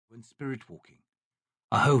and spirit-walking,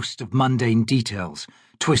 a host of mundane details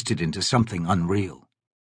twisted into something unreal.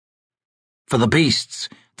 For the beasts,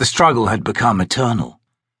 the struggle had become eternal,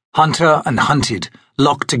 hunter and hunted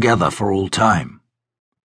locked together for all time.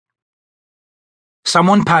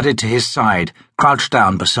 Someone padded to his side, crouched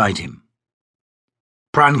down beside him.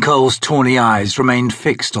 Pranko's tawny eyes remained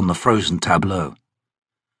fixed on the frozen tableau.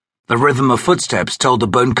 The rhythm of footsteps told the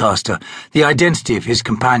bonecaster the identity of his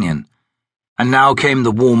companion, and now came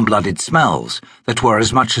the warm-blooded smells that were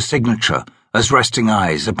as much a signature as resting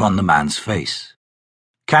eyes upon the man's face.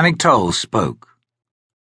 Canig spoke.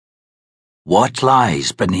 "What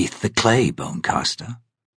lies beneath the clay, bonecaster?"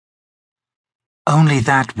 "Only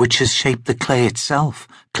that which has shaped the clay itself,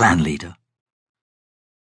 clan leader."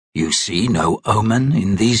 "You see no omen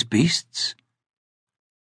in these beasts?"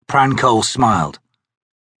 Pranko smiled.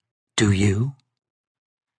 "Do you?"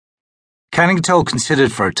 Canig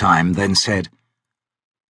considered for a time, then said,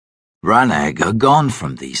 "Ranag are gone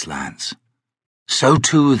from these lands. So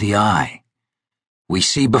too the eye. We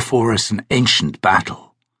see before us an ancient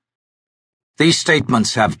battle. These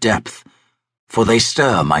statements have depth, for they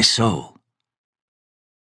stir my soul."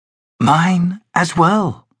 "Mine as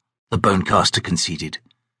well," the bonecaster conceded.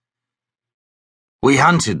 "We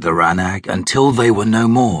hunted the Ranag until they were no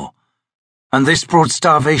more, and this brought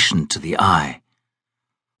starvation to the eye.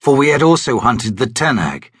 For we had also hunted the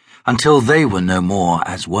Tenag until they were no more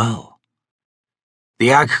as well. The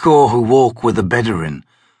Agkor who walk with the Bedouin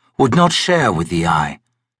would not share with the eye,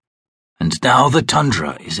 and now the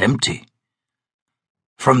tundra is empty.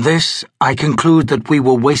 From this I conclude that we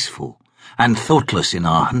were wasteful and thoughtless in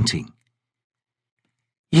our hunting.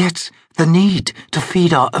 Yet the need to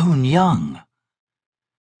feed our own young.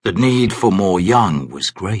 The need for more young was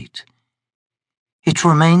great. It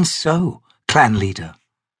remains so, clan leader."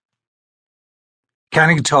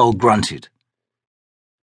 Canig grunted.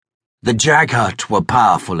 "The Jaghut were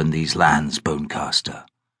powerful in these lands, bonecaster.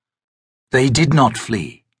 They did not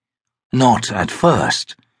flee. Not at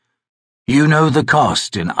first. You know the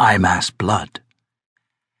cost in Imas blood."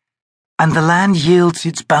 "And the land yields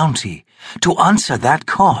its bounty to answer that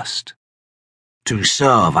cost." "To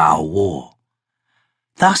serve our war.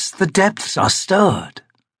 Thus the depths are stirred."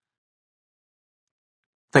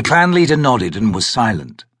 The clan leader nodded and was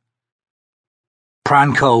silent.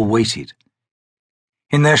 Pranko waited.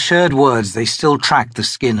 In their shared words they still tracked the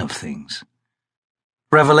skin of things.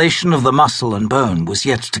 Revelation of the muscle and bone was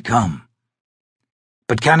yet to come.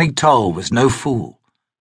 But Canig was no fool,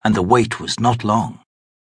 and the wait was not long.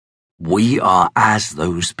 "We are as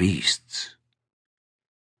those beasts."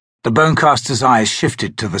 The bonecaster's eyes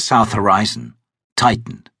shifted to the south horizon,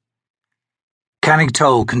 tightened. Canig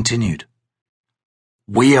continued.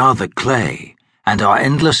 "We are the clay, and our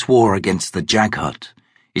endless war against the Jaghut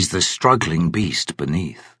is the struggling beast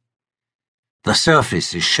beneath. The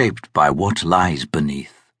surface is shaped by what lies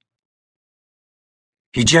beneath."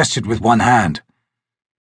 He gestured with one hand.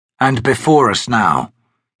 "And before us now,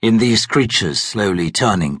 in these creatures slowly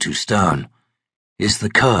turning to stone, is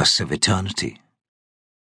the curse of eternity."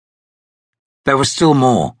 There was still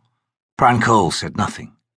more. Pranko said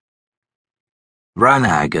nothing.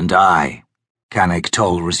 "Ranag and I," Canig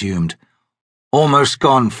resumed, "almost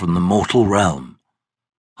gone from the mortal realm.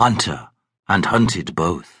 Hunter and hunted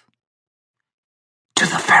both." "To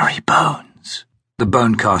the very bones," the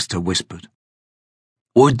bonecaster whispered.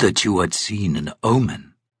 "Would that you had seen an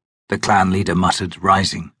omen," the clan leader muttered,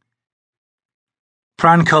 rising.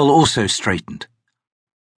 Pranko also straightened.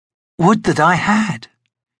 "Would that I had,"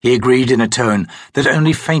 he agreed in a tone that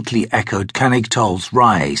only faintly echoed Canig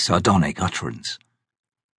wry, sardonic utterance.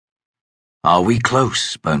 "Are we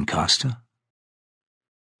close, bonecaster?"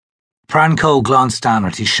 Pranko glanced down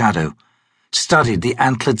at his shadow, studied the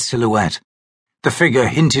antlered silhouette, the figure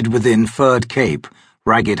hinted within furred cape,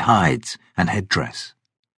 ragged hides, and headdress.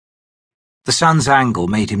 The sun's angle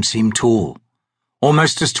made him seem tall,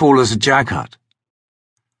 almost as tall as a Jaghut.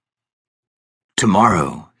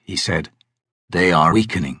 "Tomorrow," he said, "they are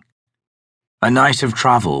weakening. A night of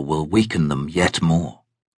travel will weaken them yet more."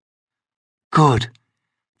 "Good.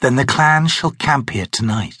 Then the clan shall camp here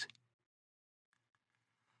tonight."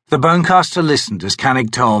 The bonecaster listened as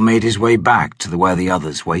Canig made his way back to where the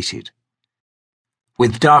others waited.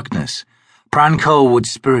 With darkness, Pranko would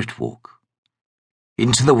spirit walk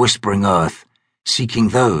into the whispering earth, seeking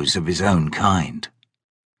those of his own kind.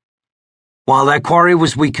 While their quarry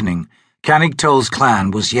was weakening, Canig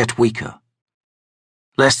clan was yet weaker.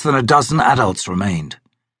 Less than a dozen adults remained.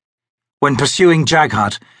 When pursuing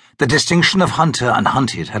Jaghut, the distinction of hunter and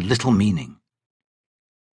hunted had little meaning.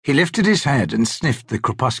 He lifted his head and sniffed the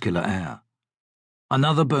crepuscular air.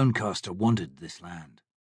 Another bonecaster wandered this land.